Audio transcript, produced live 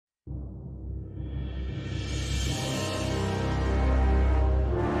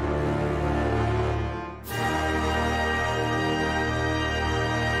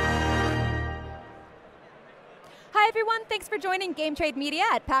everyone. Thanks for joining Game Trade Media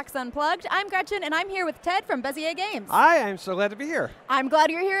at PAX Unplugged. I'm Gretchen, and I'm here with Ted from Bezier Games. Hi, I'm so glad to be here. I'm glad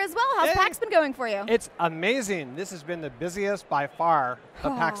you're here as well. How's Hey. PAX been going for you? It's amazing. This has been the busiest by far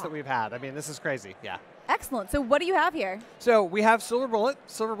of PAX that we've had. I mean, this is crazy. Yeah. Excellent. So what do you have here? So we have Silver Bullet.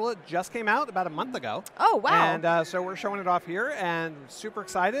 Silver Bullet just came out about a month ago. Oh, wow. And so we're showing it off here, and super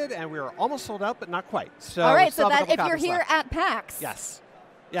excited, and we were almost sold out, but not quite. So all right, still so have a that couple if you're copies here left. at PAX. Yes.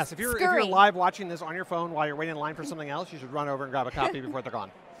 Yes, if you're Scurry. live watching this on your phone while you're waiting in line for something else, you should run over and grab a copy before they're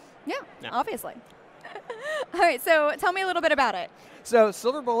gone. Yeah, Yeah. obviously. All right, so tell me a little bit about it. So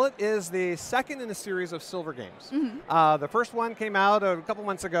Silver Bullet is the second in a series of Silver games. The first one came out a couple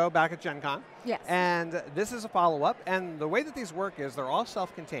months ago back at Gen Con. Yes. And this is a follow-up. And the way that these work is they're all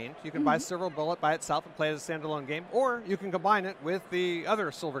self-contained. You can buy Silver Bullet by itself and play it as a standalone game, or you can combine it with the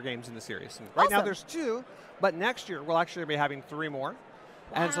other Silver games in the series. And right now Awesome. there's 2, but next year we'll actually be having 3 more.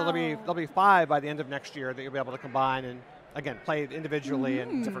 And so Wow. there'll be 5 by the end of next year that you'll be able to combine and, again, play it individually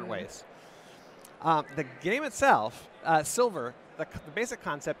in different ways. The game itself, Silver, the basic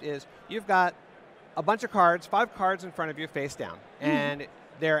concept is you've got a bunch of cards, 5 cards in front of you face down. And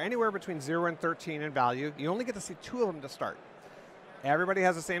they're anywhere between 0 and 13 in value. You only get to see 2 of them to start. Everybody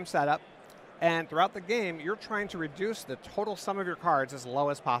has the same setup. And throughout the game, you're trying to reduce the total sum of your cards as low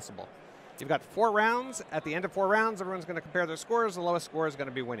as possible. You've got 4 rounds. At the end of 4 rounds, everyone's going to compare their scores. The lowest score is going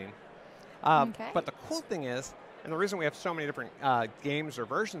to be winning. But the cool thing is, and the reason we have so many different games or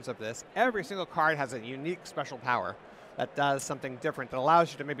versions of this, every single card has a unique special power that does something different that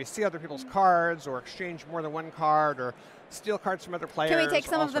allows you to maybe see other people's cards or exchange more than one card or steal cards from other players. Can we take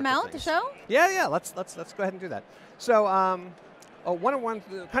some all of them sorts out to things. show? Yeah. Let's go ahead and do that. So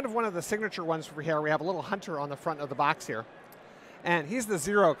one of the signature ones for here, we have a little hunter on the front of the box here, and he's the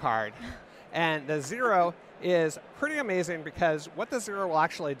 0 card. And the 0 is pretty amazing because what the 0 will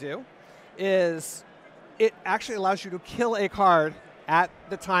actually do is it actually allows you to kill a card at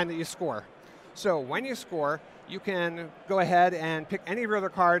the time that you score. So when you score, you can go ahead and pick any of your other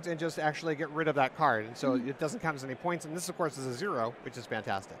cards and just actually get rid of that card. And so it doesn't count as any points. And this, of course, is a 0, which is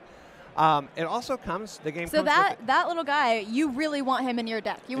fantastic. It also comes, the game So comes with it. that little guy, you really want him in your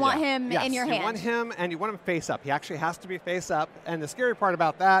deck. You want him in your hand. You want him, and you want him face up. He actually has to be face up. And the scary part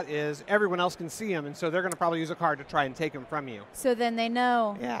about that is everyone else can see him, and so they're going to probably use a card to try and take him from you. So then they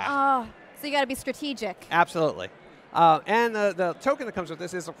know. Yeah. Oh, so you got to be strategic. Absolutely. And the token that comes with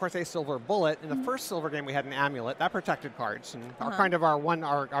this is, of course, a Silver Bullet. In the first Silver game, we had an amulet. That protected cards. And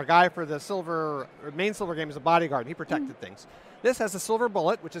our guy for the main Silver game is a bodyguard. And he protected things. This has a Silver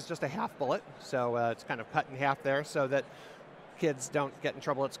Bullet, which is just a half bullet. So it's kind of cut in half there so that kids don't get in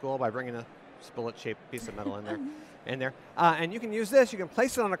trouble at school by bringing a bullet-shaped piece of metal in there. And you can use this. You can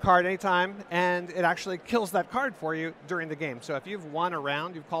place it on a card anytime, and it actually kills that card for you during the game. So if you've won a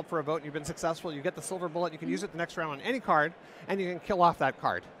round, you've called for a vote, and you've been successful, you get the Silver Bullet. You can use it the next round on any card, and you can kill off that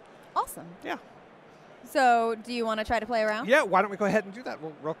card. Awesome. Yeah. So do you want to try to play around? Yeah, why don't we go ahead and do that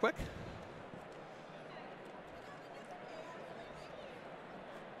real quick?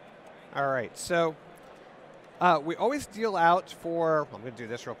 All right, so we always deal out for, I'm going to do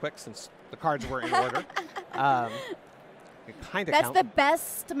this real quick since the cards were in order. That's the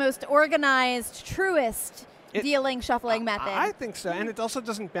best, most organized, truest dealing, shuffling method. I think so, and it also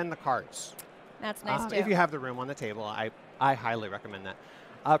doesn't bend the cards. That's nice, too. If you have the room on the table, I highly recommend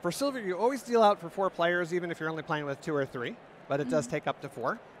that. For Silver, you always deal out for 4 players, even if you're only playing with 2 or 3, but it does take up to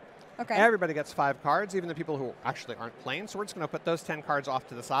 4. Okay. Everybody gets 5 cards, even the people who actually aren't playing, so we're just going to put those 10 cards off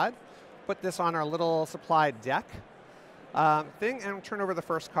to the side, put this on our little supplied deck thing, and turn over the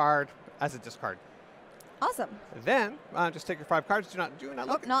first card as a discard. Awesome. Then just take your 5 cards. Do not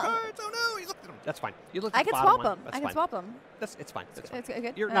look at cards. Oh no, you looked at them. That's fine. You looked at the bottom one. I can swap them. It's fine. It's fine. It's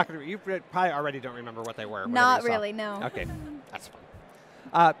good. You're not going to. You probably already don't remember what they were. Not really. No. Okay, that's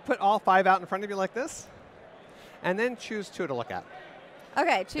fine. Put all 5 out in front of you like this, and then choose 2 to look at.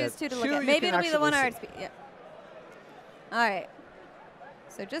 Okay, choose 2 to look at. Maybe it'll be the one I already speak. Yeah. All right.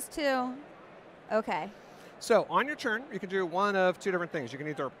 So just 2. Okay. So on your turn, you can do one of 2 different things. You can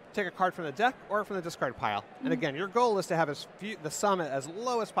either take a card from the deck or from the discard pile. And again, your goal is to have the sum as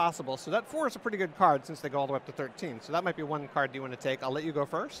low as possible. So that 4 is a pretty good card since they go all the way up to 13. So that might be one card you want to take. I'll let you go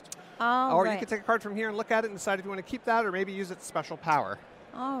first. Or you can take a card from here and look at it and decide if you want to keep that or maybe use its special power.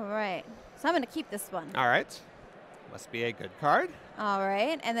 All right. So I'm going to keep this one. All right. Must be a good card. All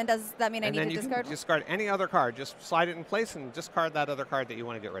right. And then does that mean I need to discard? And then you can discard any other card. Just slide it in place and discard that other card that you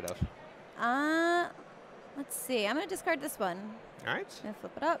want to get rid of. Let's see. I'm going to discard this one. All right. And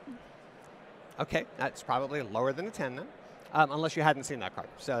flip it up. Okay. That's probably lower than a 10 then. Unless you hadn't seen that card.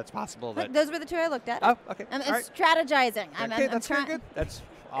 So it's possible that... Those were the 2 I looked at. Oh, okay. I'm strategizing. Okay, that's very good. It's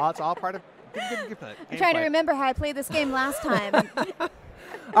all part of I'm trying to remember how I played this game last time.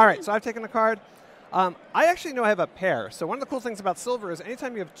 All right, so I've taken a card. I actually know I have a pair. So one of the cool things about silver is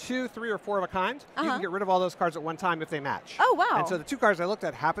anytime you have 2, 3, or 4 of a kind, you can get rid of all those cards at one time if they match. Oh, wow. And so the 2 cards I looked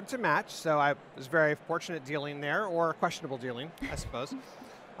at happened to match, so I was very fortunate dealing there, or questionable dealing, I suppose.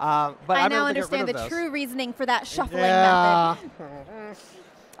 But I now understand the true reasoning for that shuffling method. method.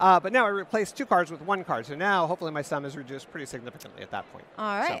 But now I replaced 2 cards with 1 card, so now hopefully my sum is reduced pretty significantly at that point.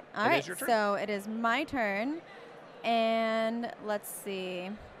 All right, so all right. So it is my turn, and let's see.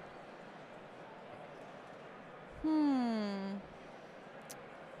 I'll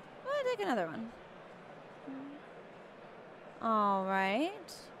take another one. All right.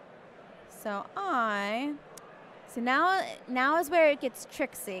 So now is where it gets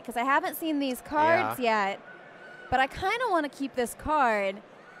tricksy, because I haven't seen these cards yet, but I kind of want to keep this card.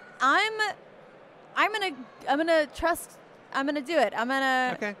 I'm gonna trust. I'm gonna do it. I'm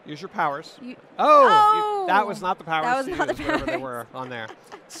gonna. Okay. Use your powers. Oh, that was not the powers. That was not the powers. Whatever they were on there.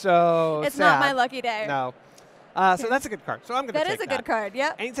 So it's sad. not my lucky day. No. So that's a good card. So I'm going to take that. That is a good card,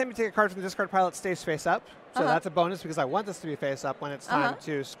 yep. Anytime you take a card from the discard pile, it stays face up. So that's a bonus because I want this to be face up when it's time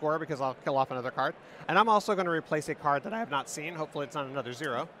to score, because I'll kill off another card. And I'm also going to replace a card that I have not seen. Hopefully it's not another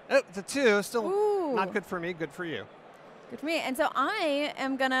 0. Oh, it's a 2. Still not good for me. Good for you. Good for me. And so I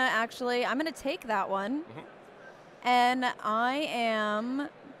am going to I'm going to take that one. And I'm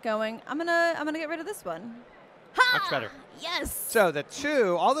going to get rid of this one. Ha! Much better. Yes. So the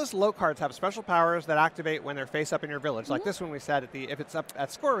 2, all those low cards have special powers that activate when they're face up in your village. Like this one we said, if it's up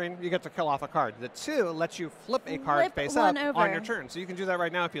at scoring, you get to kill off a card. The 2 lets you flip a card face up on your turn. So you can do that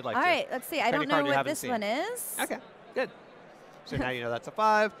right now if you'd like to. All right, let's see. I don't know what this one is. Okay, good. So now you know that's a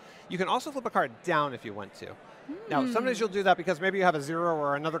 5. You can also flip a card down if you want to. Now, sometimes you'll do that because maybe you have a 0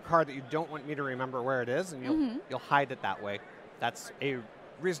 or another card that you don't want me to remember where it is, and you'll hide it that way. That's a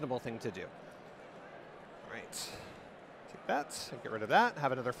reasonable thing to do. All right. That, get rid of that,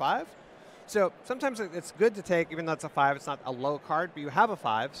 have another 5. So sometimes it's good to take, even though it's a 5, it's not a low card, but you have a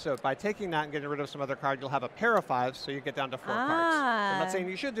 5. So by taking that and getting rid of some other card, you'll have a pair of 5s, so you get down to 4 cards. I'm not saying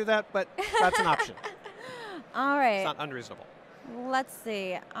you should do that, but that's an option. All right. It's not unreasonable. Let's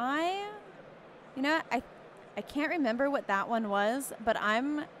see. I can't remember what that one was, but I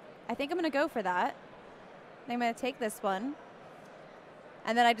think I'm going to go for that. I'm going to take this one.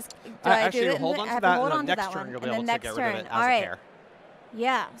 And then I just hold on to that, and the next turn you'll be able to get rid of it as a pair.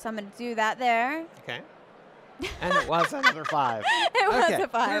 Yeah, so I'm going to do that there. Okay. And it was another 5. It was a 5.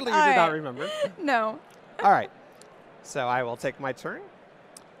 Clearly you did not remember. No. All right. So I will take my turn.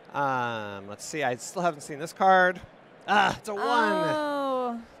 Let's see. I still haven't seen this card. It's a 1.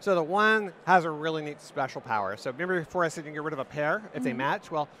 Oh. So the 1 has a really neat special power. So remember before I said you can get rid of a pair if they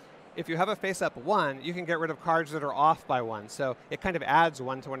match? Well, if you have a face-up 1, you can get rid of cards that are off by 1. So it kind of adds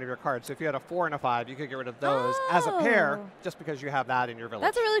 1 to one of your cards. So if you had a 4 and a 5, you could get rid of those as a pair just because you have that in your village.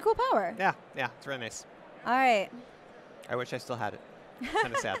 That's a really cool power. Yeah, it's really nice. All right. I wish I still had it.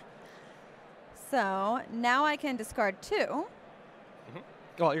 Kind of sad. So now I can discard 2.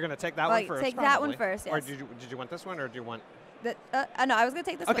 Well, you're going to take that one first. Take that one first, yes. Or did you want this one, or do you want... No, I was going to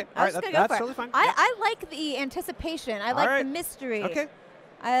take this one. Okay, all right, that's totally fine. I like the anticipation. I like the mystery. Okay.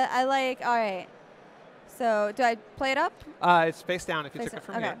 I like, all right. So do I play it up? It's face down if you took it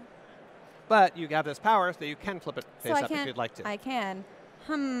from here. But you have this power so that you can flip it face up if you'd like to. I can.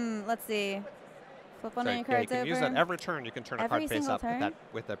 Let's see. Flip one of your cards over. You can use that every turn. You can turn a card face up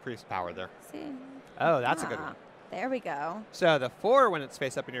with the priest power there. See. Oh, that's a good one. There we go. So the 4, when it's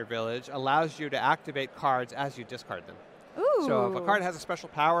face up in your village, allows you to activate cards as you discard them. Ooh. So if a card has a special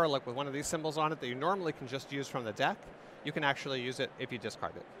power, like with one of these symbols on it that you normally can just use from the deck, you can actually use it if you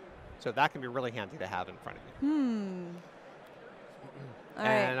discard it. So that can be really handy to have in front of you.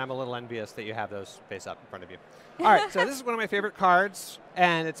 And I'm a little envious that you have those face up in front of you. All right, so this is one of my favorite cards,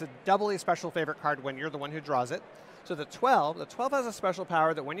 and it's a doubly special favorite card when you're the one who draws it. So the 12 has a special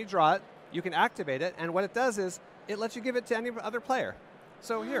power that when you draw it, you can activate it, and what it does is it lets you give it to any other player.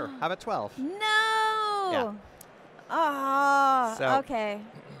 So here, have a 12. No! Yeah. Oh, okay.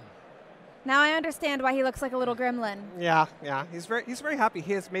 Now I understand why he looks like a little gremlin. Yeah. He's very happy.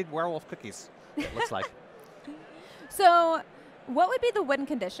 He has made werewolf cookies, it looks like. So what would be the win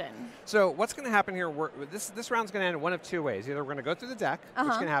condition? So what's going to happen here, this round's going to end in one of 2 ways. Either we're going to go through the deck,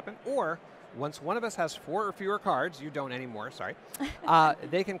 which can happen, or once one of us has 4 or fewer cards, you don't anymore, sorry,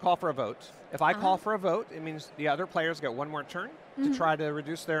 they can call for a vote. If I call for a vote, it means the other players get 1 more turn to try to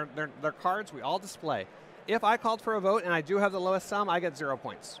reduce their cards. We all display. If I called for a vote and I do have the lowest sum, I get 0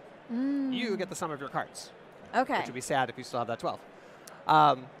 points. You get the sum of your cards. Okay. Which would be sad if you still have that 12.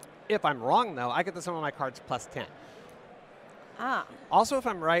 If I'm wrong, though, I get the sum of my cards plus 10. Ah. Also, if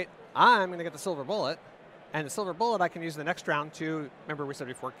I'm right, I'm going to get the silver bullet, and the silver bullet I can use the next round to, remember we said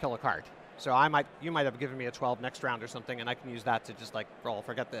before, kill a card. So you might have given me a 12 next round or something, and I can use that to just like, roll,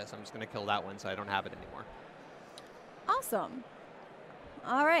 forget this. I'm just going to kill that one so I don't have it anymore. Awesome.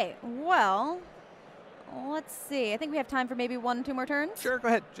 All right. Well, let's see. I think we have time for maybe 1 or 2 more turns. Sure, go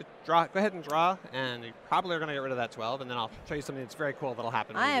ahead. Just draw. Go ahead and draw, and you probably are going to get rid of that 12, and then I'll show you something that's very cool that'll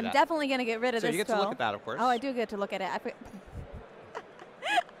happen when I you do am that. definitely going to get rid of So this you get 12. to look at that, of course. Oh, I do get to look at it.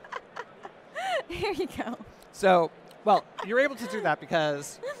 Here you go. So, well, you're able to do that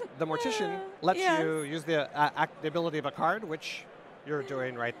because the Mortician lets you use the ability of a card, which you're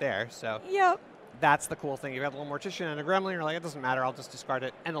doing right there. So Yep. that's the cool thing. You have a little Mortician and a Gremlin. You're like, it doesn't matter. I'll just discard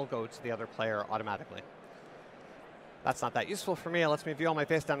it, and it'll go to the other player automatically. That's not that useful for me. It lets me view all my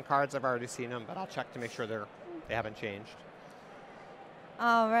face-down cards. I've already seen them, but I'll check to make sure they haven't changed.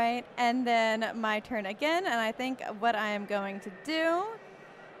 All right. And then my turn again. And I think what I am going to do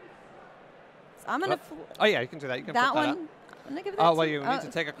is I'm going to... Oh, yeah, you can do that. You can that flip that one. up. I'm gonna give that Oh, to well, you need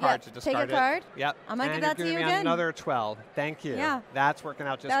to take a card to discard it. Take a card. Yep. I'm going to give that to you And you're giving me again. another 12. Thank you. Yeah. That's working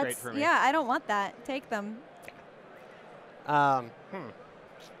out just great for me. Yeah, I don't want that. Take them.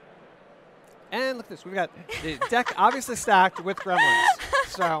 And look at this. We've got the deck obviously stacked with gremlins.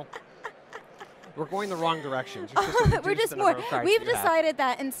 So we're going the wrong direction. We're just more. We've decided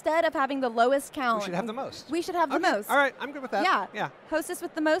that instead of having the lowest count, we should have the most. We should have the most. All right, I'm good with that. Yeah. Yeah. Hostess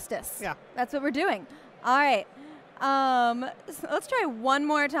with the mostest. Yeah. That's what we're doing. All right. So let's try one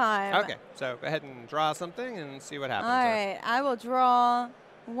more time. Okay. So go ahead and draw something and see what happens. All right. I will draw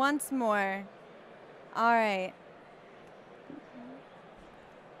once more. All right.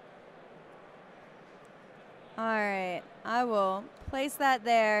 All right. I will place that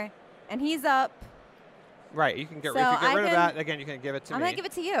there, and he's up. Right. You can get So if you get rid of can- that again. You can give it to me. I'm gonna give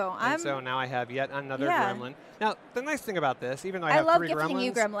it to you. And so now I have yet another gremlin. Now the nice thing about this, even though I have love 3 gifting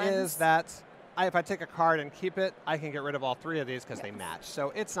you gremlins. is that if I take a card and keep it, I can get rid of all 3 of these because they match.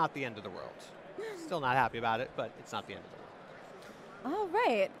 So it's not the end of the world. Still not happy about it, but it's not the end of the world. All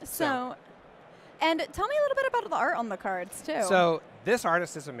right. So, and tell me a little bit about the art on the cards too. So this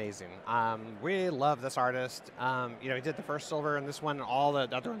artist is amazing. We love this artist. He did the first silver and this one, and all the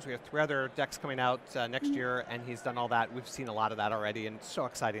other ones. We have 3 other decks coming out next year, and he's done all that. We've seen a lot of that already, and it's so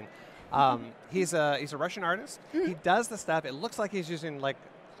exciting. He's a Russian artist. He does the stuff. It looks like he's using like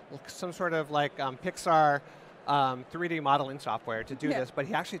some sort of like Pixar 3D modeling software to do this, but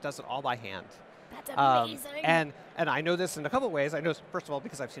he actually does it all by hand. That's amazing. And I know this in a couple of ways. I know, first of all,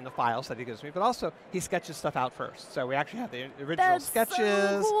 because I've seen the files that he gives me, but also he sketches stuff out first. So we actually have the original That's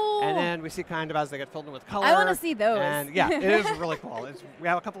sketches, so cool. and then we see kind of as they get filled in with color. I want to see those. And yeah, it is really cool. We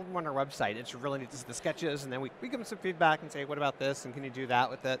have a couple of them on our website. It's really neat to see the sketches, and then we give them some feedback and say, what about this, and can you do that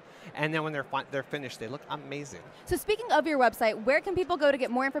with it? And then when they're finished, they look amazing. So speaking of your website, where can people go to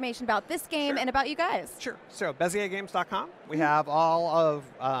get more information about this game and about you guys? Sure. So BezierGames.com. We have all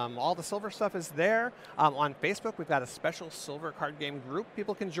the silver stuff is there. On Facebook, we've got a special silver card game group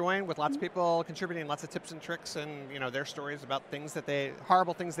people can join with lots of people contributing lots of tips and tricks and their stories about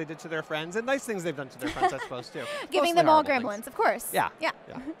horrible things they did to their friends and nice things they've done to their friends, I suppose, too. Giving Mostly them all horrible gremlins, things. of course. Yeah.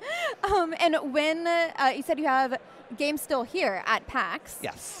 And when you said you have games still here at PAX.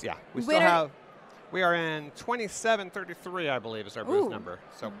 Yes, yeah. We are in 2733, I believe, is our booth number.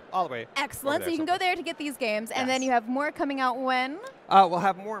 So all the way. Excellent. So you can go there to get these games, and then you have more coming out when? We'll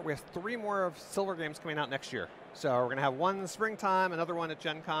have more. We have 3 more of silver games coming out next year. So we're going to have one in the springtime, another one at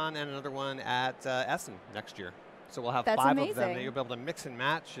Gen Con, and another one at Essen next year. So we'll have 5 of them that you'll be able to mix and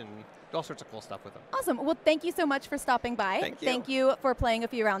match and do all sorts of cool stuff with them. Awesome. Well, thank you so much for stopping by. Thank you. For playing a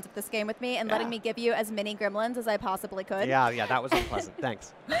few rounds of this game with me and letting me give you as many gremlins as I possibly could. Yeah, that was unpleasant.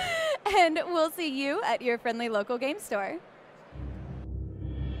 Thanks. And we'll see you at your friendly local game store.